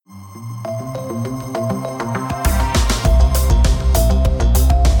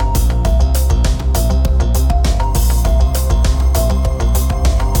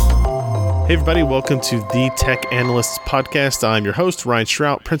everybody. Welcome to the Tech Analysts Podcast. I'm your host, Ryan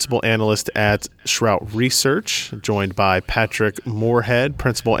Shrout, Principal Analyst at Shrout Research, joined by Patrick Moorhead,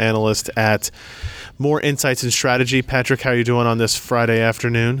 Principal Analyst at More Insights and Strategy. Patrick, how are you doing on this Friday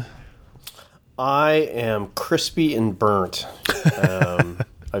afternoon? I am crispy and burnt.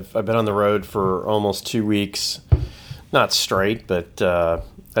 I've been on the road for almost 2 weeks, not straight, but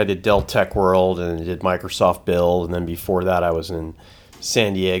I did Dell Tech World and I did Microsoft Build, and then before that I was in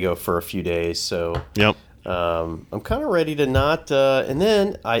San Diego for a few days. So yep. I'm kind of ready to not. And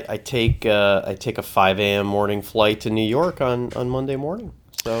then I take a 5 a.m. morning flight to New York on Monday morning.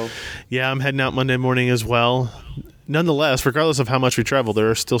 So yeah, I'm heading out Monday morning as well. Nonetheless, regardless of how much we travel, there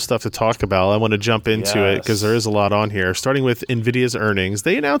is still stuff to talk about. I want to jump into it because there is a lot on here. Starting with NVIDIA's earnings,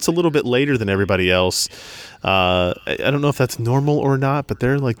 they announced a little bit later than everybody else. I don't know if that's normal or not, but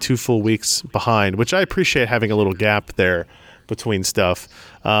they're like 2 full weeks behind, which I appreciate having a little gap there between stuff.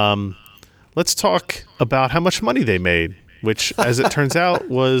 Let's talk about how much money they made, which, as it turns out,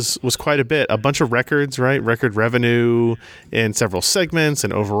 was quite a bit. A bunch of records, right? Record revenue in several segments,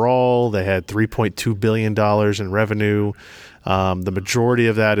 and overall, they had $3.2 billion in revenue. The majority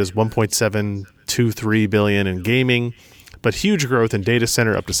of that is $1.723 billion in gaming, but huge growth in data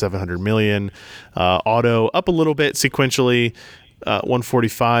center, up to $700 million. Auto up a little bit sequentially,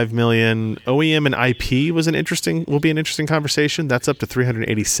 $145 million. OEM and IP will be an interesting conversation. That's up to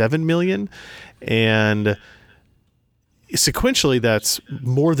 $387 million, and sequentially, that's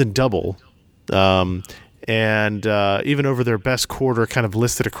more than double. And even over their best quarter, kind of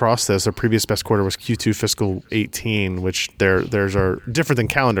listed across this, their previous best quarter was Q2 fiscal 18, which theirs are different than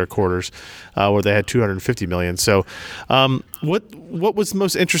calendar quarters, where they had $250 million. So what was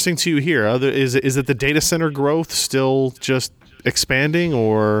most interesting to you here? Is it the data center growth still just expanding,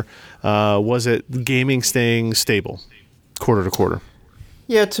 or was it gaming staying stable quarter to quarter?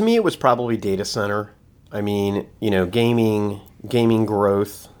 Yeah, to me it was probably data center. I mean, gaming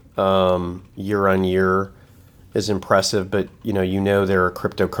growth year on year is impressive, but there are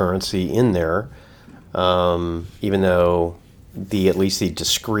cryptocurrency in there, even though at least the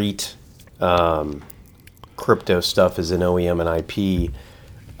discrete crypto stuff is in OEM and IP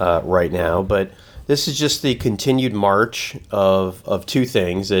right now. But this is just the continued march of two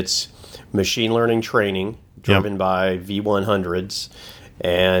things. It's machine learning training driven by V100s.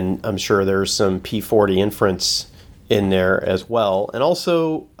 And I'm sure there's some P40 inference in there as well. And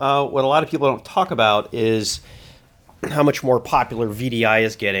also, what a lot of people don't talk about is how much more popular VDI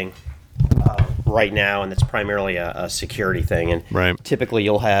is getting right now, and it's primarily a security thing. And typically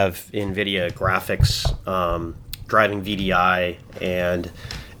you'll have NVIDIA graphics driving VDI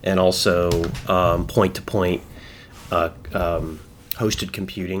and also point-to-point hosted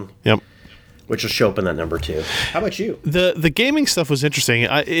computing. Yep. Which will show up in that number too. How about you? The gaming stuff was interesting.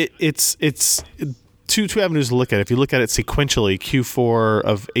 It's two avenues to look at it. If you look at it sequentially, Q4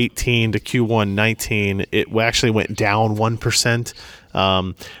 of 18 to Q1 19, it actually went down 1%.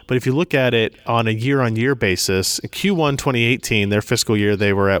 But if you look at it on a year-on-year basis, Q1 2018, their fiscal year,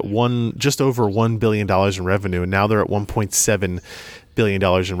 they were at just over $1 billion in revenue, and now they're at $1.7 billion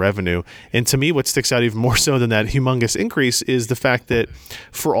in revenue. And to me, what sticks out even more so than that humongous increase is the fact that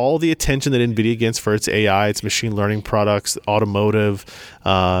for all the attention that NVIDIA gets for its AI, its machine learning products, automotive,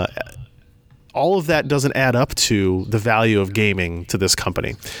 all of that doesn't add up to the value of gaming to this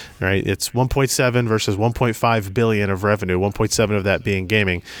company, right? It's 1.7 versus 1.5 billion of revenue, 1.7 of that being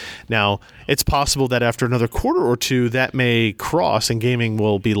gaming. Now, it's possible that after another quarter or two, that may cross and gaming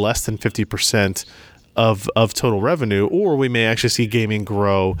will be less than 50% of total revenue, or we may actually see gaming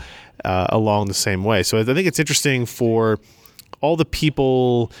grow along the same way. So I think it's interesting for all the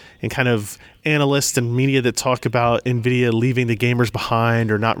people and kind of analysts and media that talk about NVIDIA leaving the gamers behind,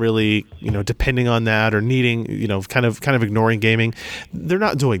 or not really, depending on that, or needing, kind of ignoring gaming. They're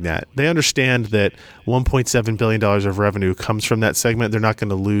not doing that. They understand that $1.7 billion of revenue comes from that segment. They're not going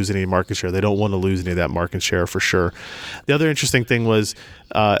to lose any market share. They don't want to lose any of that market share for sure. The other interesting thing was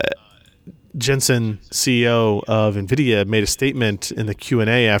Jensen, CEO of NVIDIA, made a statement in the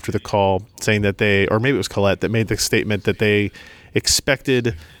Q&A after the call saying that or maybe it was Colette that made the statement that they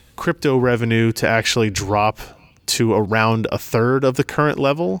expected crypto revenue to actually drop to around a third of the current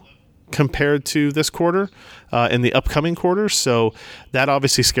level compared to this quarter in the upcoming quarters. So that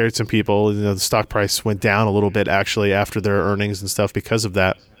obviously scared some people. The stock price went down a little bit actually after their earnings and stuff because of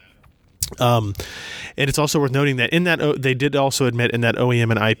that. And it's also worth noting that in that they did also admit in that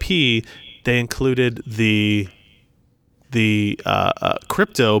OEM and IP, they included the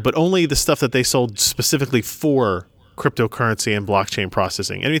crypto, but only the stuff that they sold specifically for cryptocurrency and blockchain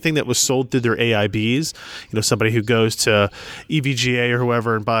processing. Anything that was sold through their AIBs, somebody who goes to EVGA or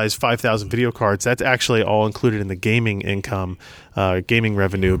whoever and buys 5,000 video cards, that's actually all included in the gaming income, gaming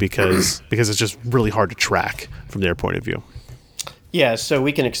revenue, because it's just really hard to track from their point of view. Yeah, so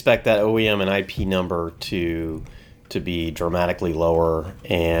we can expect that OEM and IP number to be dramatically lower.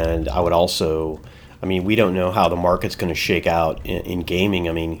 And I would also, we don't know how the market's going to shake out in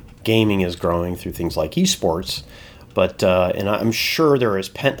gaming. Gaming is growing through things like esports, but and I'm sure there is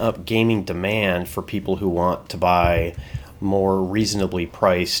pent-up gaming demand for people who want to buy more reasonably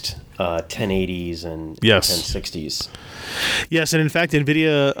priced 1080s and 1060s. Yes, and in fact,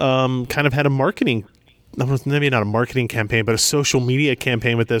 NVIDIA kind of had a marketing, maybe not a marketing campaign, but a social media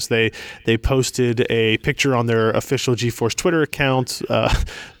campaign with this. They posted a picture on their official GeForce Twitter account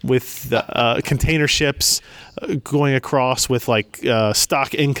with container ships going across with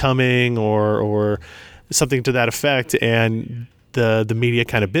stock incoming or something to that effect, and the media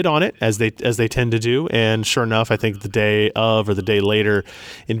kind of bid on it as they tend to do. And sure enough, I think the day of or the day later,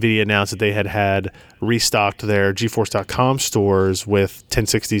 NVIDIA announced that they had restocked their GeForce.com stores with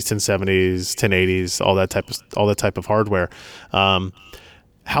 1060s, 1070s, 1080s, all that type of hardware.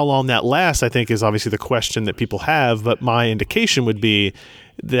 How long that lasts, I think, is obviously the question that people have. But my indication would be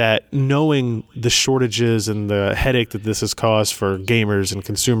that, knowing the shortages and the headache that this has caused for gamers and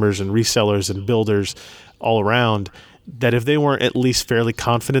consumers and resellers and builders all around, that if they weren't at least fairly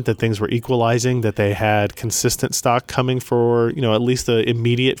confident that things were equalizing, that they had consistent stock coming for, at least the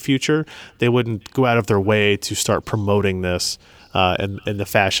immediate future, they wouldn't go out of their way to start promoting this in the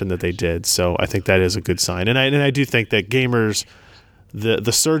fashion that they did. So I think that is a good sign. And I do think that gamers,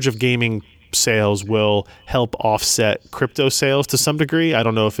 the surge of gaming sales will help offset crypto sales to some degree. I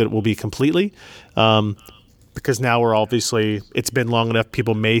don't know if it will be completely, because now it's been long enough,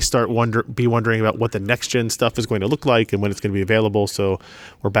 people may start wondering about what the next gen stuff is going to look like and when it's going to be available. So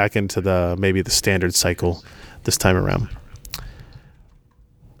we're back into maybe the standard cycle this time around.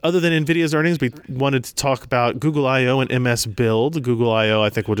 Other than NVIDIA's earnings, we wanted to talk about Google I/O and MS Build. Google I/O,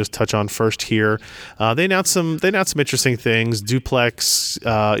 I think we'll just touch on first here. They announced some interesting things. Duplex,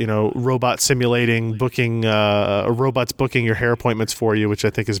 robot simulating, booking, robots booking your hair appointments for you, which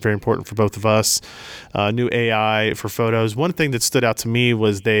I think is very important for both of us. New AI for photos. One thing that stood out to me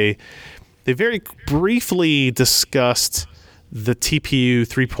was they very briefly discussed the TPU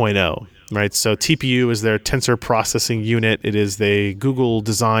 3.0. Right, so TPU is their tensor processing unit. It is the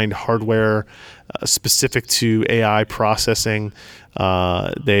Google-designed hardware specific to AI processing.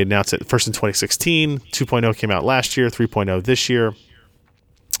 They announced it first in 2016. 2.0 came out last year. 3.0 this year.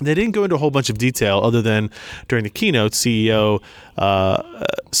 They didn't go into a whole bunch of detail, other than during the keynote, CEO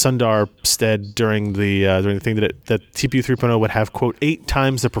Sundar said during the thing that TPU 3.0 would have, quote, 8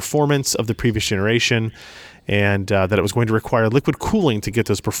 times the performance of the previous generation, and that it was going to require liquid cooling to get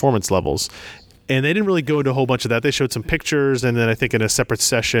those performance levels. And they didn't really go into a whole bunch of that. They showed some pictures, and then I think in a separate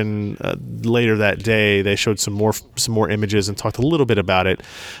session later that day, they showed some more images and talked a little bit about it.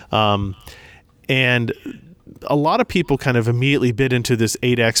 And a lot of people kind of immediately bid into this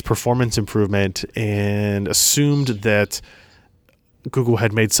 8x performance improvement and assumed that Google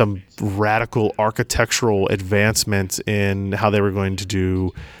had made some radical architectural advancement in how they were going to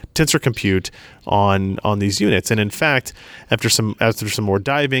do tensor compute on these units. And in fact, after some more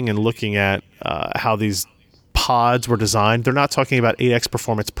diving and looking at how these pods were designed, they're not talking about 8x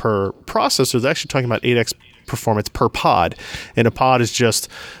performance per processor. They're actually talking about 8x performance per pod. And a pod is just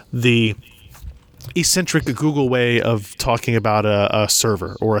the eccentric Google way of talking about a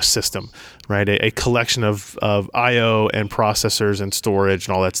server or a system, right? A collection of I/O and processors and storage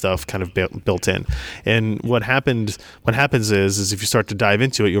and all that stuff kind of built in. And what happens is if you start to dive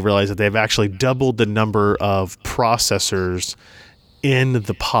into it, you'll realize that they've actually doubled the number of processors in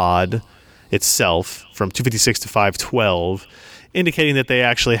the pod itself from 256 to 512, indicating that they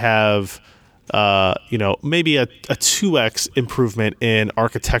actually have maybe a 2x improvement in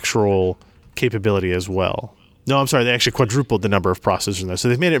architectural capability as well. No, I'm sorry, they actually quadrupled the number of processors in there. So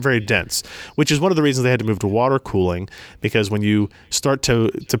they've made it very dense, which is one of the reasons they had to move to water cooling, because when you start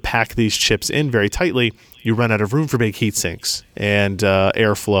to pack these chips in very tightly, you run out of room for big heat sinks and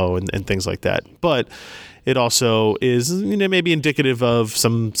airflow and things like that. But it also is maybe indicative of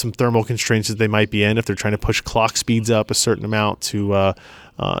some thermal constraints that they might be in if they're trying to push clock speeds up a certain amount to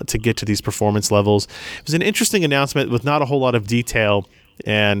get to these performance levels. It was an interesting announcement with not a whole lot of detail.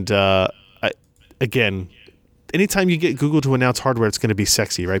 And again, anytime you get Google to announce hardware, it's going to be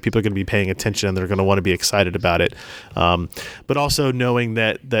sexy, right? People are going to be paying attention and they're going to want to be excited about it. But also knowing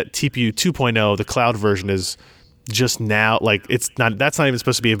that TPU 2.0, the cloud version, is just now, like that's not even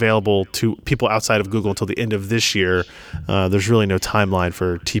supposed to be available to people outside of Google until the end of this year. There's really no timeline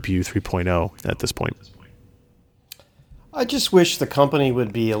for TPU 3.0 at this point. I just wish the company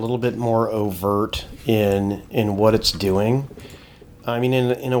would be a little bit more overt in what it's doing. I mean,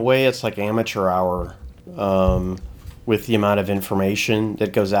 in a way, it's like amateur hour with the amount of information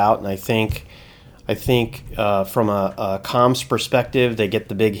that goes out. And I think from a comms perspective, they get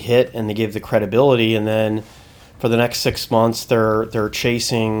the big hit and they give the credibility, and then for the next 6 months, they're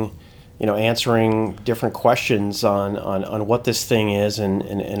chasing, answering different questions on what this thing is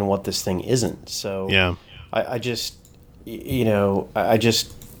and what this thing isn't. So yeah, I just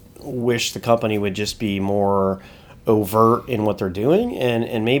wish the company would just be more overt in what they're doing,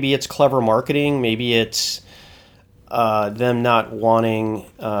 and maybe it's clever marketing, maybe it's them not wanting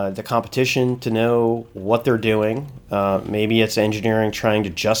the competition to know what they're doing, maybe it's engineering trying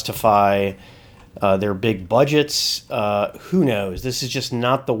to justify their big budgets. Who knows? This is just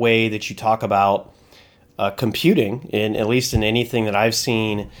not the way that you talk about computing, at least in anything that I've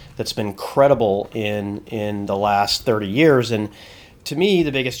seen that's been credible in the last 30 years. And to me,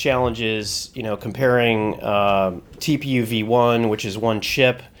 the biggest challenge is, comparing TPU v1, which is one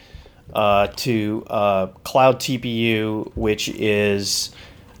chip, to Cloud TPU, which is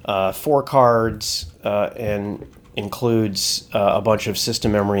 4 cards and includes a bunch of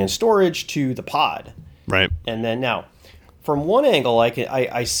system memory and storage, to the pod. Right. And then now, from one angle,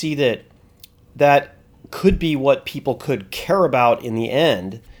 I see that could be what people could care about in the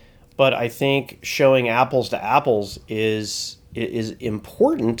end, but I think showing apples to apples is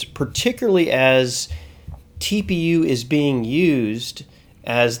important, particularly as TPU is being used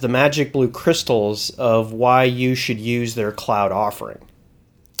as the magic blue crystals of why you should use their cloud offering.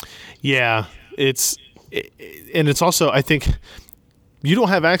 Yeah, it's also, I think, you don't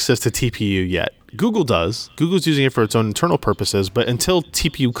have access to TPU yet. Google does. Google's using it for its own internal purposes, but until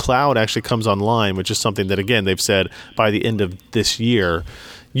TPU Cloud actually comes online, which is something that, again, they've said by the end of this year,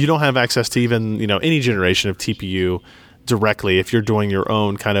 you don't have access to even, any generation of TPU directly if you're doing your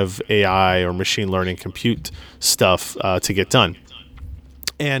own kind of AI or machine learning compute stuff to get done.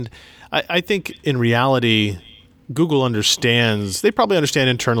 And I think in reality, Google understands, they probably understand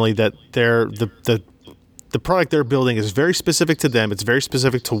internally that the product they're building is very specific to them. It's very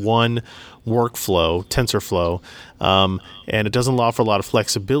specific to one workflow, TensorFlow, and it doesn't allow for a lot of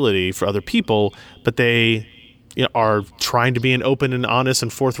flexibility for other people, but they are trying to be an open and honest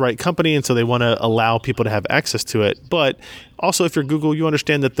and forthright company, and so they want to allow people to have access to it. But also, if you're Google, you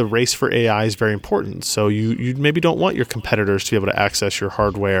understand that the race for AI is very important. So you maybe don't want your competitors to be able to access your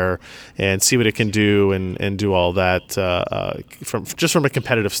hardware and see what it can do and do all that from a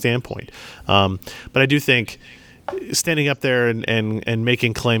competitive standpoint. But I do think standing up there and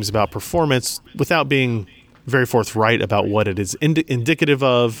making claims about performance without being very forthright about what it is indicative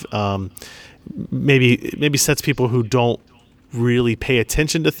of, maybe sets people who don't really pay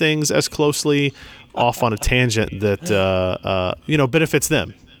attention to things as closely off on a tangent that benefits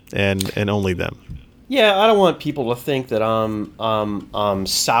them and only them. Yeah, I don't want people to think that I'm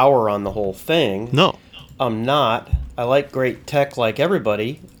sour on the whole thing. No, I'm not. I like great tech like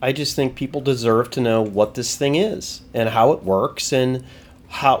everybody. I just think people deserve to know what this thing is and how it works and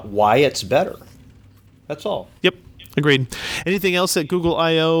why it's better. That's all. Yep. Agreed. Anything else at Google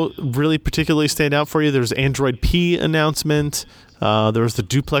I/O really particularly stand out for you? There's Android P announcement. There was the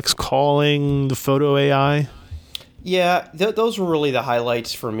duplex calling, the photo AI. Yeah, those were really the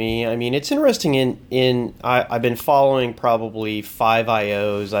highlights for me. I mean, it's interesting. I've been following probably 5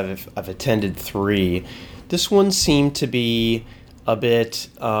 I/Os. I've attended 3. This one seemed to be a bit,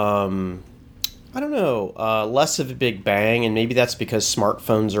 less of a big bang, and maybe that's because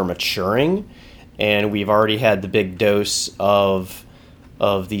smartphones are maturing. And we've already had the big dose of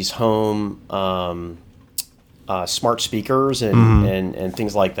these home smart speakers and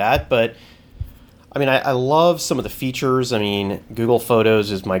things like that. But I mean, I love some of the features. I mean, Google Photos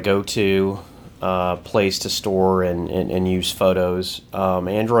is my go-to place to store and use photos.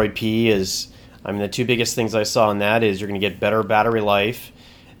 Android P is, the 2 biggest things I saw in that is you're going to get better battery life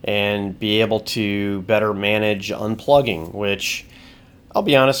and be able to better manage unplugging, which, I'll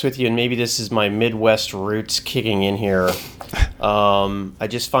be honest with you, and maybe this is my Midwest roots kicking in here. I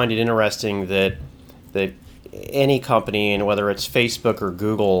just find it interesting that any company, and whether it's Facebook or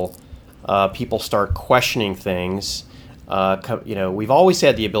Google, people start questioning things. We've always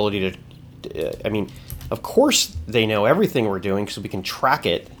had the ability to. Of course they know everything we're doing because we can track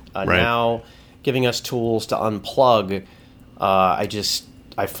it. Right. Now, giving us tools to unplug, I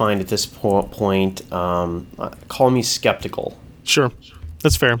find at this point, call me skeptical. Sure.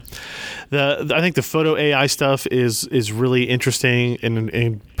 That's fair. I think the photo AI stuff is really interesting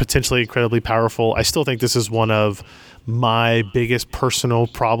and potentially incredibly powerful. I still think this is one of my biggest personal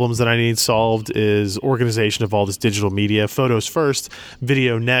problems that I need solved is organization of all this digital media. Photos first,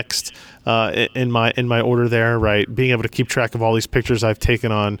 video next, in my order there, right? Being able to keep track of all these pictures I've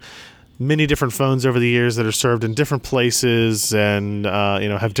taken on many different phones over the years that are served in different places and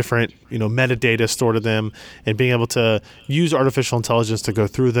have different metadata stored in them, and being able to use artificial intelligence to go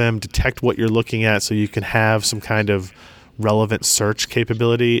through them, detect what you're looking at so you can have some kind of relevant search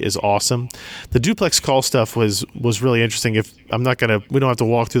capability is awesome. The duplex call stuff was really interesting. We don't have to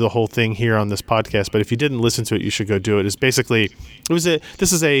walk through the whole thing here on this podcast, but if you didn't listen to it, you should go do it.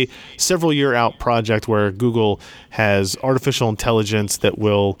 This is a several year out project where Google has artificial intelligence that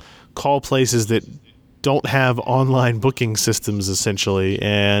will call places that don't have online booking systems essentially,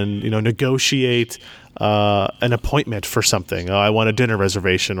 and negotiate an appointment for something. I want a dinner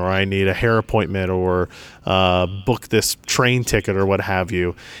reservation, or I need a hair appointment, or book this train ticket, or what have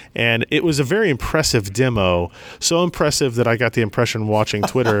you. And it was a very impressive demo, so impressive that I got the impression watching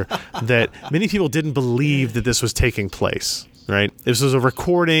Twitter that many people didn't believe that this was taking place, right? This was a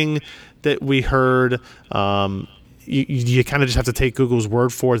recording that we heard. You kind of just have to take Google's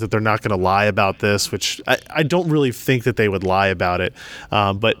word for it that they're not going to lie about this, which I don't really think that they would lie about it.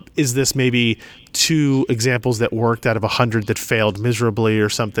 But is this maybe 2 examples that worked out of 100 that failed miserably or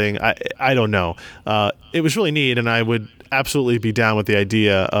something? I don't know. It was really neat, and I would absolutely be down with the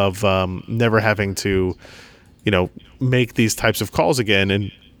idea of never having to, make these types of calls again,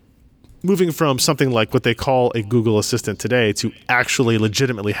 and moving from something like what they call a Google Assistant today to actually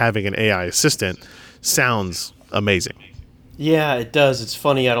legitimately having an AI assistant sounds amazing. Yeah, it does. It's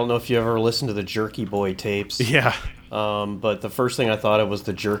funny. I don't know if you ever listened to the Jerky Boy tapes. Yeah. But the first thing I thought of was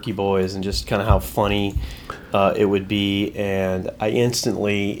the Jerky Boys and just kind of how funny it would be. And I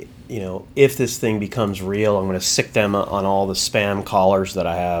instantly, if this thing becomes real, I'm going to sick them on all the spam callers that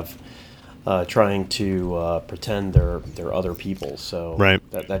I have, trying to pretend they're other people. So right.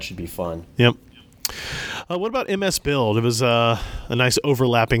 that should be fun. Yep. What about MS Build? It was a nice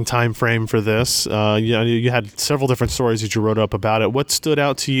overlapping time frame for this. You had several different stories that you wrote up about it. What stood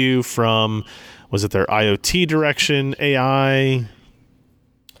out to you from, was it their IoT direction, AI?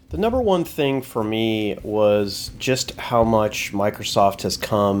 The number one thing for me was just how much Microsoft has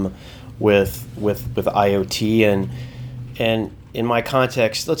come with IoT, and in my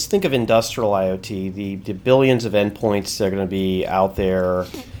context, let's think of industrial IoT, the billions of endpoints that are going to be out there.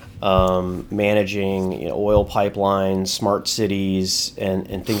 Managing oil pipelines, smart cities,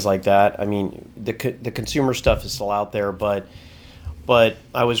 and things like that. I mean, the consumer stuff is still out there, but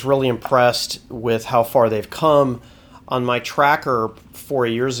I was really impressed with how far they've come. On my tracker 4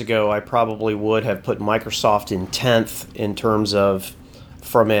 years ago, I probably would have put Microsoft in 10th in terms of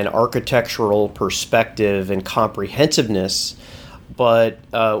from an architectural perspective and comprehensiveness. But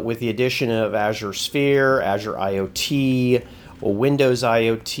with the addition of Azure Sphere, Azure IoT, Windows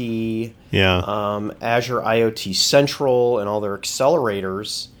IoT, Azure IoT Central, and all their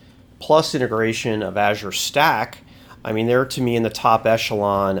accelerators, plus integration of Azure Stack, I mean, they're to me in the top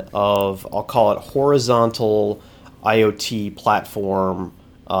echelon of, I'll call it horizontal IoT platform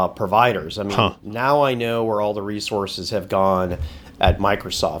providers. I mean, now I know where all the resources have gone at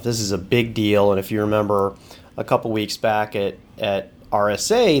Microsoft. This is a big deal, and if you remember a couple weeks back at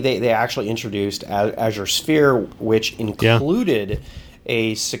RSA, they actually introduced Azure Sphere, which included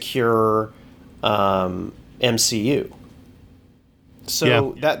a secure MCU.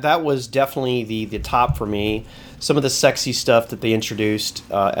 So that was definitely the top for me. Some of the sexy stuff that they introduced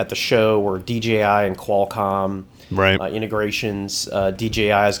at the show were DJI and Qualcomm integrations.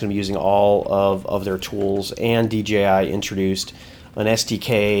 DJI is going to be using all of their tools, and DJI introduced an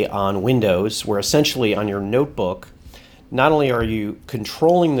SDK on Windows, where essentially on your notebook, not only are you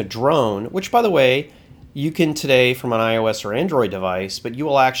controlling the drone, which, by the way, you can today from an iOS or Android device, but you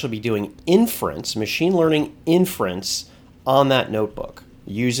will actually be doing inference, machine learning inference on that notebook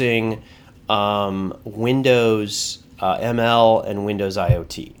using Windows ML and Windows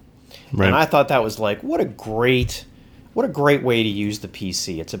IoT. Right. And I thought that was like, what a great way to use the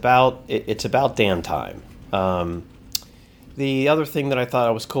PC. It's about damn time. The other thing that I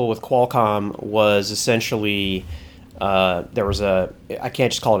thought was cool with Qualcomm was essentially there was I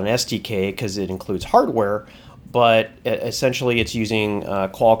can't just call it an SDK because it includes hardware, but essentially it's using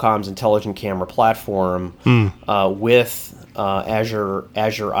Qualcomm's intelligent camera platform with Azure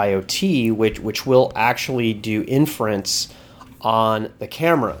IoT, which will actually do inference on the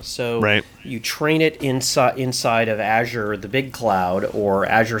camera. So you train it inside of Azure, the big cloud, or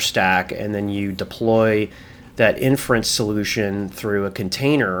Azure Stack, and then you deploy that inference solution through a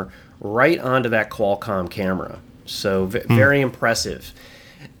container right onto that Qualcomm camera. So very impressive.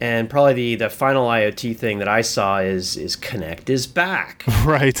 And probably the final IoT thing that I saw is Connect is back.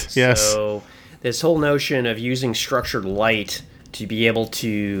 Right, yes. So this whole notion of using structured light to be able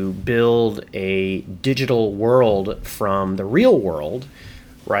to build a digital world from the real world,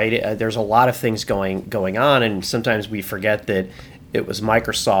 right? There's a lot of things going on, and sometimes we forget that it was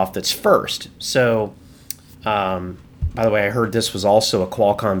Microsoft that's first. So, by the way, I heard this was also a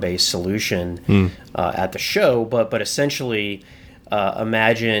Qualcomm-based solution at the show, but essentially,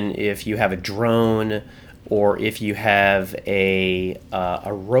 imagine if you have a drone or if you have a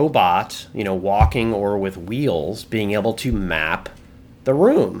robot, walking or with wheels, being able to map the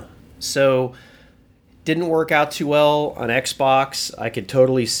room. So, didn't work out too well on Xbox. I could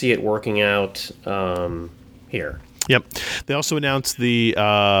totally see it working out here. Yep. They also announced the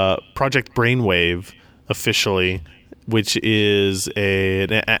Project Brainwave officially, which is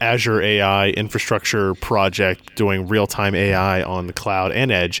an Azure AI infrastructure project doing real-time AI on the cloud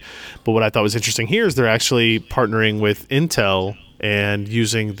and edge. But what I thought was interesting here is they're actually partnering with Intel and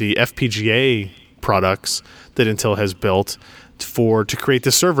using the FPGA products that Intel has built to create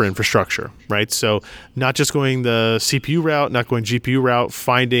the server infrastructure, right? So not just going the CPU route, not going GPU route,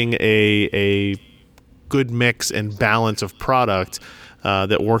 finding a good mix and balance of product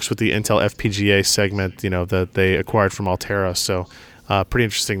that works with the Intel FPGA segment, that they acquired from Altera. So pretty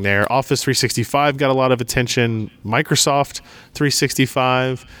interesting there. Office 365 got a lot of attention. Microsoft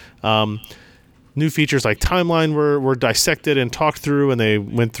 365. New features like Timeline were dissected and talked through, and they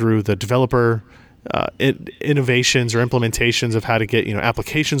went through the developer innovations or implementations of how to get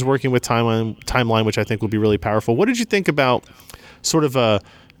applications working with Timeline, which I think will be really powerful. What did you think about sort of a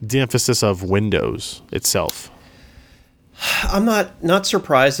de-emphasis of Windows itself? I'm not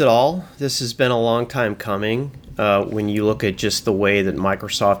surprised at all. This has been a long time coming. When you look at just the way that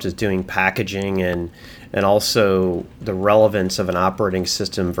Microsoft is doing packaging and also the relevance of an operating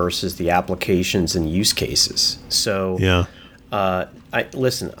system versus the applications and use cases. So yeah.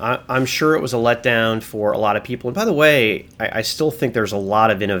 I'm sure it was a letdown for a lot of people. And by the way, I still think there's a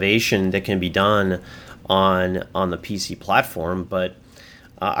lot of innovation that can be done on the PC platform, but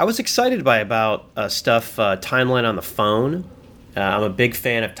I was excited about stuff, Timeline on the phone. I'm a big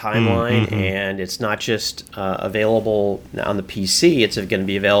fan of Timeline, and it's not just available on the PC. It's going to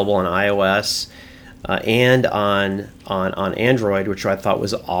be available on iOS and on Android, which I thought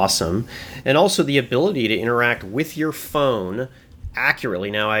was awesome. And also the ability to interact with your phone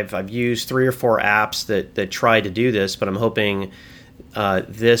accurately. Now, I've used 3 or 4 apps that try to do this, but I'm hoping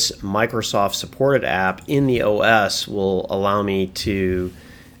this Microsoft-supported app in the OS will allow me to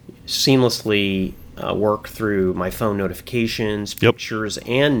seamlessly work through my phone notifications, pictures,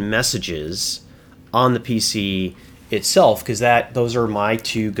 and messages on the PC itself, because those are my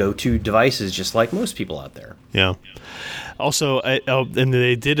 2 go-to devices, just like most people out there. Yeah. Also, and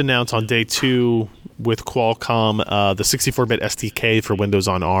they did announce on day 2 with Qualcomm the 64-bit SDK for Windows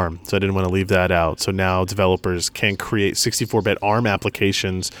on ARM. So I didn't want to leave that out. So now developers can create 64-bit ARM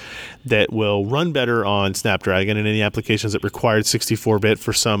applications that will run better on Snapdragon, and any applications that required 64-bit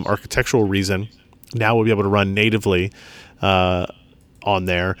for some architectural reason now we'll be able to run natively on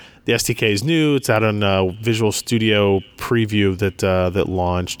there. The SDK is new. It's out on Visual Studio Preview that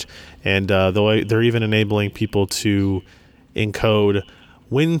launched, and they're even enabling people to encode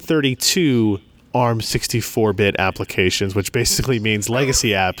Win32 ARM 64-bit applications, which basically means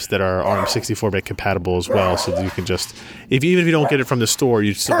legacy apps that are ARM 64-bit compatible as well. So that you can just, even if you don't get it from the store,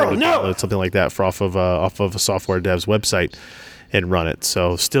 you still be able to download something like that off of a software dev's website and run it.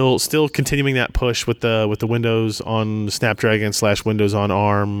 So still continuing that push with the Windows on Snapdragon / Windows on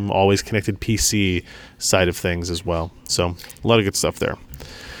ARM, always connected PC side of things as well. So a lot of good stuff there.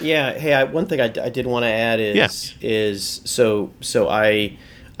 Yeah. Hey, one thing I did want to add is so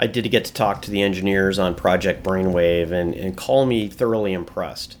I did get to talk to the engineers on Project Brainwave and call me thoroughly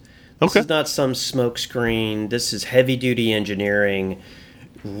impressed. This is not some smokescreen. This is heavy-duty engineering,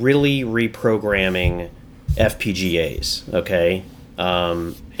 really reprogramming FPGAs, okay?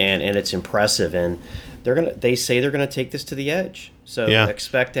 And it's impressive. And they say they're gonna take this to the edge. So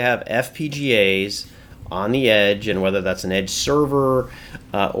expect to have FPGAs on the edge, and whether that's an edge server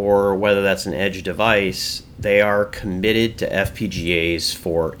or whether that's an edge device, they are committed to FPGAs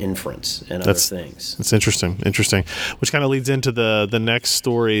for inference and other things. That's interesting. Which kind of leads into the next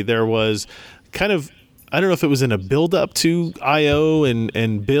story. There was kind of, I don't know if it was in a build-up to I.O.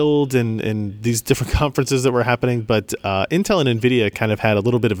 and Build and these different conferences that were happening, but Intel and NVIDIA kind of had a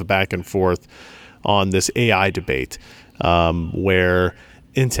little bit of a back and forth on this AI debate, where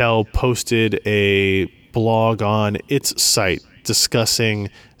Intel posted a blog on its site discussing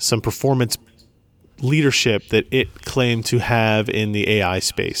some performance leadership that it claimed to have in the AI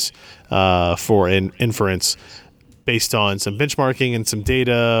space for inference, based on some benchmarking and some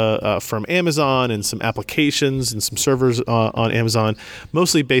data from Amazon and some applications and some servers on Amazon,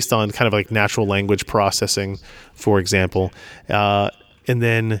 mostly based on kind of like natural language processing, for example. And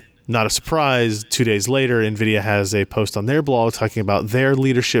then, not a surprise, 2 days later, NVIDIA has a post on their blog talking about their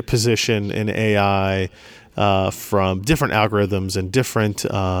leadership position in AI from different algorithms and different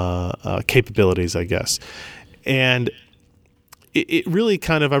capabilities, I guess. And it really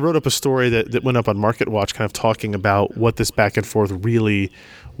kind of, I wrote up a story that went up on MarketWatch kind of talking about what this back and forth really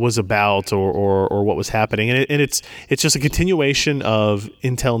was about or what was happening. And it's just a continuation of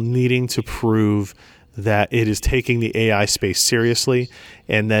Intel needing to prove that it is taking the AI space seriously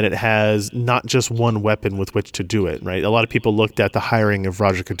and that it has not just one weapon with which to do it, right? A lot of people looked at the hiring of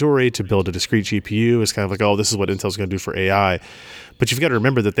Raja Koduri to build a discrete GPU as kind of like, oh, this is what Intel's going to do for AI. But you've got to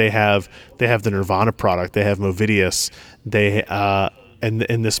remember that they have the Nirvana product, they have Movidius, and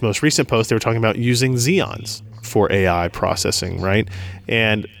in this most recent post, they were talking about using Xeons for AI processing, right?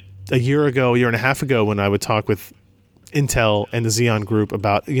 And a year and a half ago, when I would talk with Intel and the Xeon group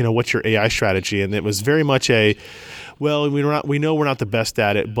about, what's your AI strategy, and it was very much we know we're not the best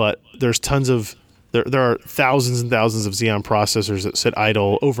at it, but there's tons of there are thousands and thousands of Xeon processors that sit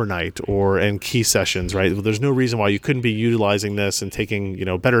idle overnight or in key sessions, right? There's no reason why you couldn't be utilizing this and taking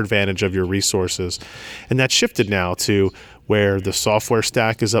better advantage of your resources. And that's shifted now to where the software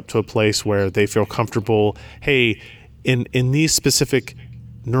stack is up to a place where they feel comfortable, hey, in these specific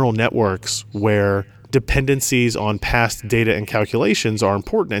neural networks where dependencies on past data and calculations are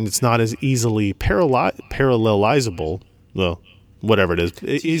important and it's not as easily parallelizable, well, whatever it is,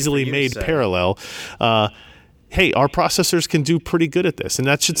 easily made parallel, hey, our processors can do pretty good at this. And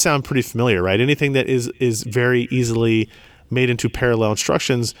that should sound pretty familiar, right? Anything that is very easily made into parallel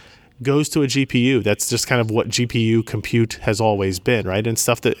instructions goes to a GPU. That's just kind of what GPU compute has always been, right? And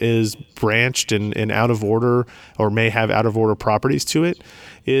stuff that is branched and out of order or may have out of order properties to it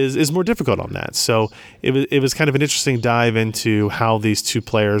is more difficult on that. So it was kind of an interesting dive into how these two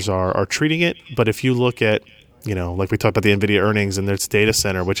players are treating it. But if you look at, like we talked about the NVIDIA earnings and there's data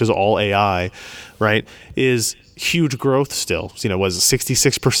center, which is all AI, right, is huge growth still. Was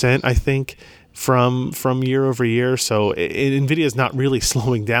 66%, I think, from year over year. So NVIDIA is not really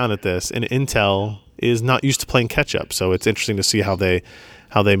slowing down at this, and Intel is not used to playing catch up. So it's interesting to see how they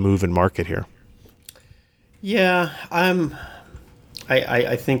move and market here. Yeah,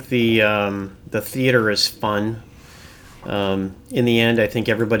 I think the theater is fun. In the end, I think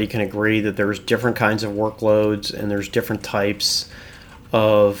everybody can agree that there's different kinds of workloads and there's different types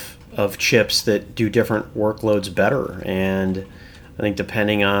of chips that do different workloads better. And I think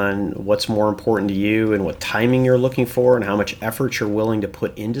depending on what's more important to you and what timing you're looking for and how much effort you're willing to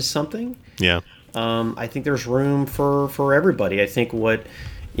put into something, I think there's room for everybody. I think what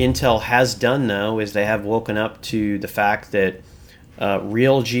Intel has done, though, is they have woken up to the fact that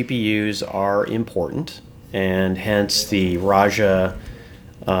real GPUs are important, and hence the Raja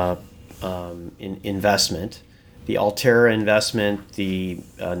investment, the Altera investment, the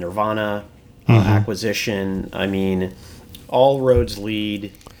Nirvana acquisition. I mean, all roads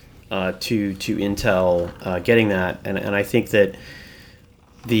lead to Intel getting that, and I think that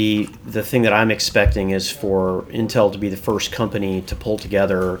the thing that I'm expecting is for Intel to be the first company to pull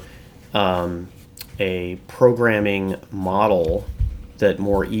together a programming model that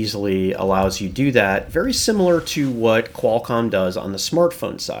more easily allows you to do that, very similar to what Qualcomm does on the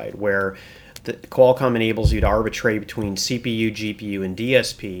smartphone side, where Qualcomm enables you to arbitrate between CPU, GPU, and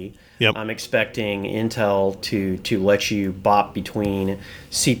DSP. Yep. I'm expecting Intel to let you bop between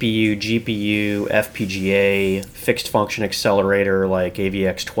CPU, GPU, FPGA, fixed function accelerator like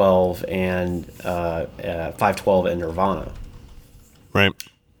AVX12 and 512 and Nirvana. Right.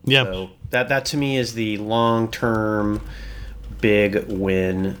 Yeah. So that to me is the long-term big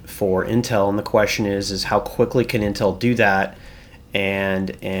win for Intel, and the question is how quickly can Intel do that,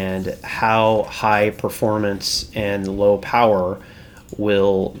 and how high performance and low power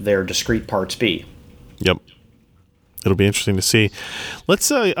will their discrete parts be? Yep. It'll be interesting to see.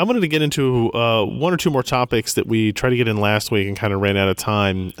 Let's. I wanted to get into one or two more topics that we tried to get in last week and kind of ran out of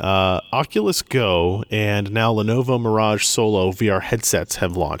time. Oculus Go and now Lenovo Mirage Solo VR headsets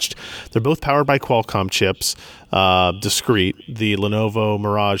have launched. They're both powered by Qualcomm chips. discrete. The Lenovo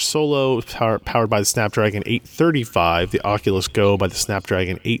Mirage Solo powered by the Snapdragon 835, the Oculus Go by the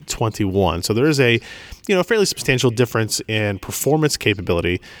Snapdragon 821. So there is a fairly substantial difference in performance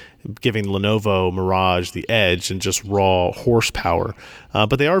capability, giving Lenovo Mirage the edge and just raw horsepower.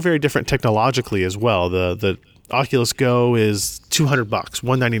 But they are very different technologically as well. The Oculus Go is $200,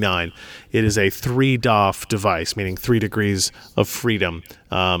 $199. It is a 3 DOF device, meaning 3 degrees of freedom.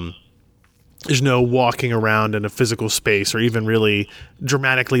 There's no walking around in a physical space or even really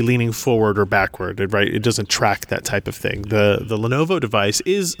dramatically leaning forward or backward, right? It doesn't track that type of thing. The Lenovo device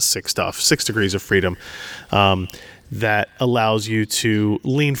is 6 DOF, 6 degrees of freedom, that allows you to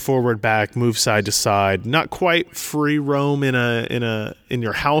lean forward, back, move side to side, not quite free roam in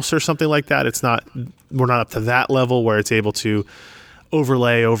your house or something like that. We're not up to that level where it's able to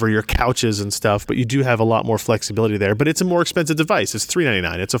overlay over your couches and stuff, but you do have a lot more flexibility there. But it's a more expensive device. It's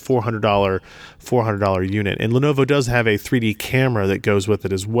 $399. It's a $400 unit. And Lenovo does have a 3D camera that goes with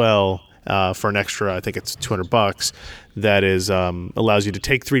it as well, for an extra, I think it's $200. That is allows you to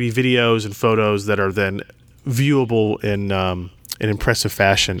take 3D videos and photos that are then viewable in an impressive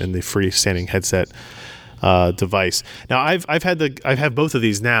fashion in the freestanding headset device. Now I've had both of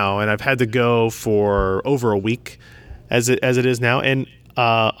these now, and I've had to go for over a week as it is now. And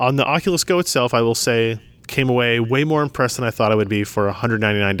on the Oculus Go itself, I will say, came away way more impressed than I thought I would be for a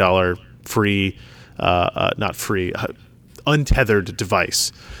 $199 free, not free, untethered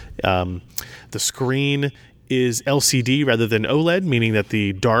device. The screen is LCD rather than OLED, meaning that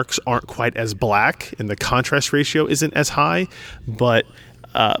the darks aren't quite as black and the contrast ratio isn't as high. But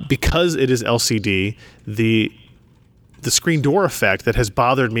because it is LCD, the screen door effect that has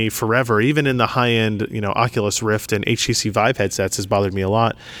bothered me forever, even in the high-end, Oculus Rift and HTC Vive headsets, has bothered me a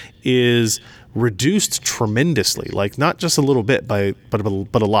lot, is reduced tremendously. Like, not just a little bit, but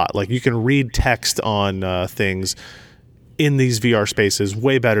a lot. Like, you can read text on things in these VR spaces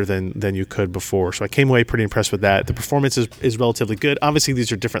way better than you could before. So I came away pretty impressed with that. The performance is relatively good. Obviously,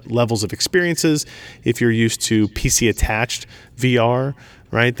 these are different levels of experiences. If you're used to PC-attached VR,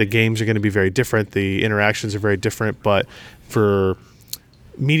 right, the games are going to be very different. The interactions are very different. But for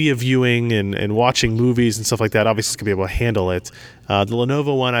media viewing and watching movies and stuff like that, obviously it's going to be able to handle it. The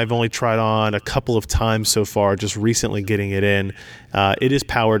Lenovo one I've only tried on a couple of times so far, just recently getting it in. It is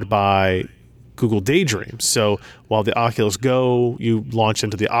powered by Google Daydream. So while the Oculus Go, you launch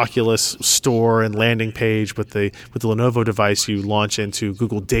into the Oculus store and landing page, with the Lenovo device, you launch into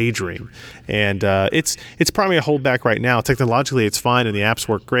Google Daydream. And it's probably a holdback right now. Technologically, it's fine and the apps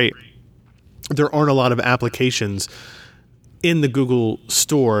work great. There aren't a lot of applications in the Google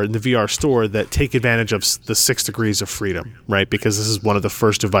store, in the VR store, that take advantage of the 6 degrees of freedom, right? Because this is one of the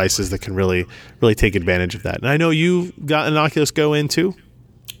first devices that can really take advantage of that. And I know you got an Oculus Go in too.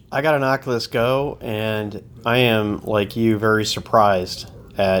 I got an Oculus Go, and I am, like you, very surprised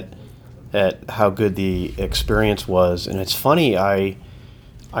at how good the experience was. And it's funny, I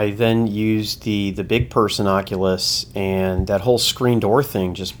then used the big person Oculus, and that whole screen door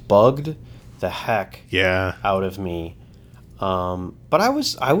thing just bugged the heck out of me. But I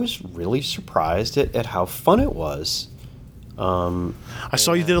was really surprised at how fun it was. I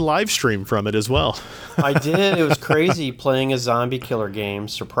saw you did a live stream from it as well. I did. It was crazy playing a zombie killer game,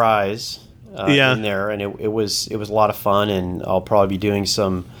 Surprise, in there, and it was a lot of fun. And I'll probably be doing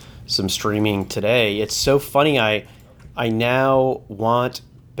some streaming today. It's so funny. I now want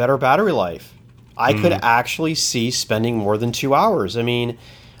better battery life. I could actually see spending more than 2 hours. I mean,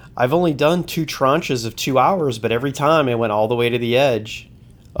 I've only done 2 tranches of 2 hours, but every time I went all the way to the edge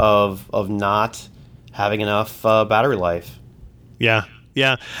of not having enough battery life.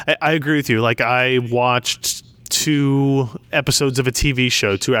 Yeah, I agree with you. Like, I watched 2 episodes of a TV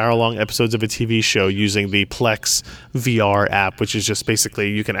show, 2-hour-long episodes of a TV show using the Plex VR app, which is just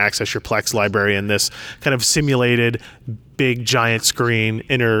basically you can access your Plex library in this kind of simulated big giant screen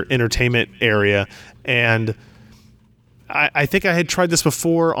entertainment area. And I think I had tried this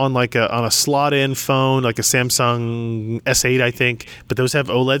before on on a slot-in phone, like a Samsung S8, I think, but those have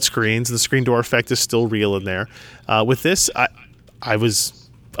OLED screens, and the screen door effect is still real in there. With this, I was,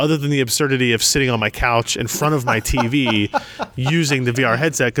 other than the absurdity of sitting on my couch in front of my TV using the VR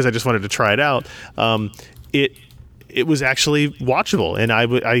headset because I just wanted to try it out, it was actually watchable. And I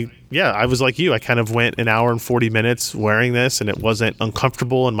was like you. I kind of went an hour and 40 minutes wearing this, and it wasn't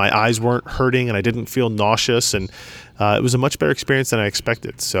uncomfortable, and my eyes weren't hurting, and I didn't feel nauseous, and it was a much better experience than I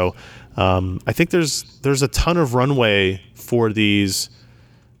expected. So I think there's a ton of runway for these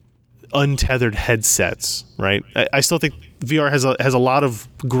untethered headsets, right? I still think VR has a lot of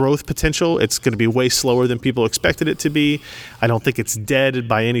growth potential. It's going to be way slower than people expected it to be. I don't think it's dead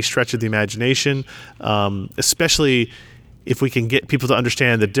by any stretch of the imagination, especially if we can get people to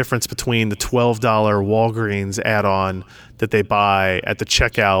understand the difference between the $12 Walgreens add-on that they buy at the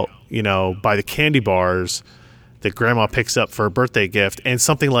checkout, buy the candy bars that grandma picks up for a birthday gift, and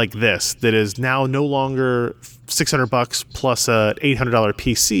something like this that is now no longer $600 plus a $800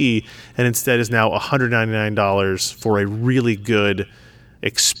 PC, and instead is now $199 for a really good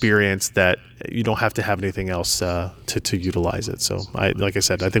experience that you don't have to have anything else to utilize it. So, like I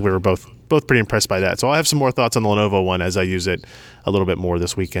said, I think we were both pretty impressed by that. So I'll have some more thoughts on the Lenovo one as I use it a little bit more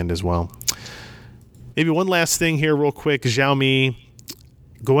this weekend as well. Maybe one last thing here real quick. Xiaomi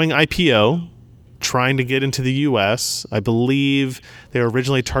going IPO, trying to get into the U.S. I believe they were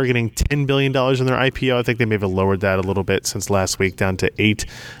originally targeting $10 billion in their IPO. I think they may have lowered that a little bit since last week, down to $8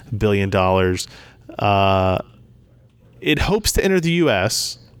 billion. It hopes to enter the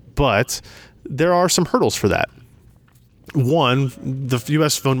U.S., but there are some hurdles for that. One, the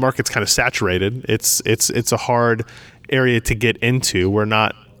U.S. phone market's kind of saturated. It's a hard area to get into. We're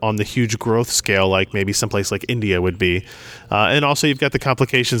not on the huge growth scale like maybe someplace like India would be. And also you've got the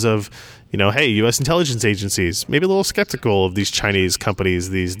complications of, hey, U.S. intelligence agencies, maybe a little skeptical of these Chinese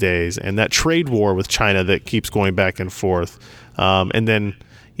companies these days, and that trade war with China that keeps going back and forth. And then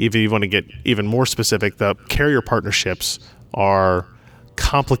if you want to get even more specific, the carrier partnerships are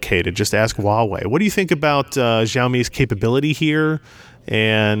complicated. Just ask Huawei. What do you think about Xiaomi's capability here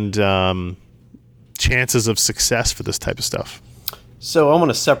and chances of success for this type of stuff? So I want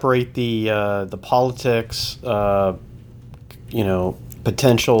to separate the politics,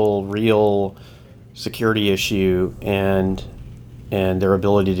 potential real security issue, and their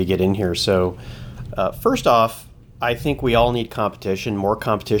ability to get in here. So first off, I think we all need competition. More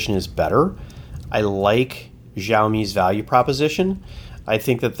competition is better. I like Xiaomi's value proposition. I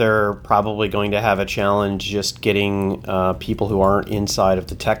think that they're probably going to have a challenge just getting people who aren't inside of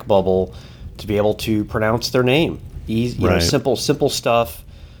the tech bubble to be able to pronounce their name. Easy, right. Simple stuff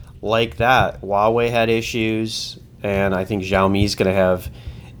like that. Huawei had issues, and I think Xiaomi's going to have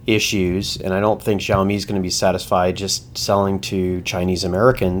issues, and I don't think Xiaomi's going to be satisfied just selling to Chinese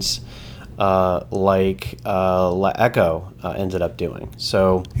Americans like Echo ended up doing.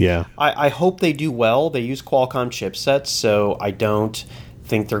 So yeah, I hope they do well. They use Qualcomm chipsets, so I don't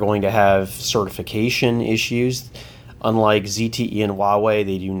think they're going to have certification issues. Unlike ZTE and Huawei,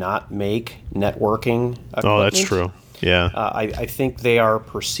 they do not make networking equipment. Oh, that's true. Yeah. I think they are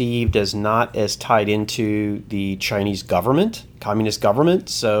perceived as not as tied into the Chinese government, communist government.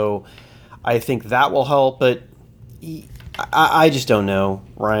 So I think that will help. But I just don't know,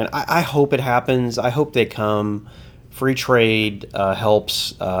 Ryan. I hope it happens. I hope they come. Free trade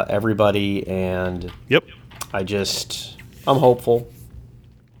helps everybody. And yep. I'm hopeful.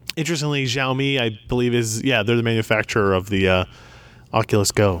 Interestingly, Xiaomi, I believe, they're the manufacturer of the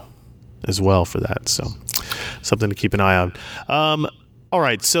Oculus Go as well for that. So something to keep an eye on. All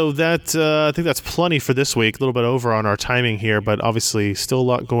right, so that I think that's plenty for this week. A little bit over on our timing here, but obviously still a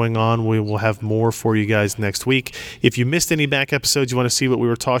lot going on. We will have more for you guys next week. If you missed any back episodes, you want to see what we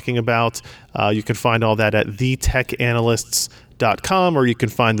were talking about, you can find all that at thetechanalysts.com, or you can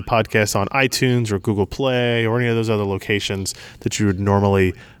find the podcast on iTunes or Google Play or any of those other locations that you would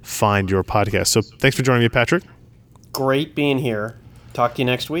normally find your podcast. So thanks for joining me, Patrick. Great being here. Talk to you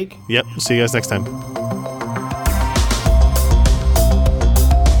next week. Yep. See you guys next time.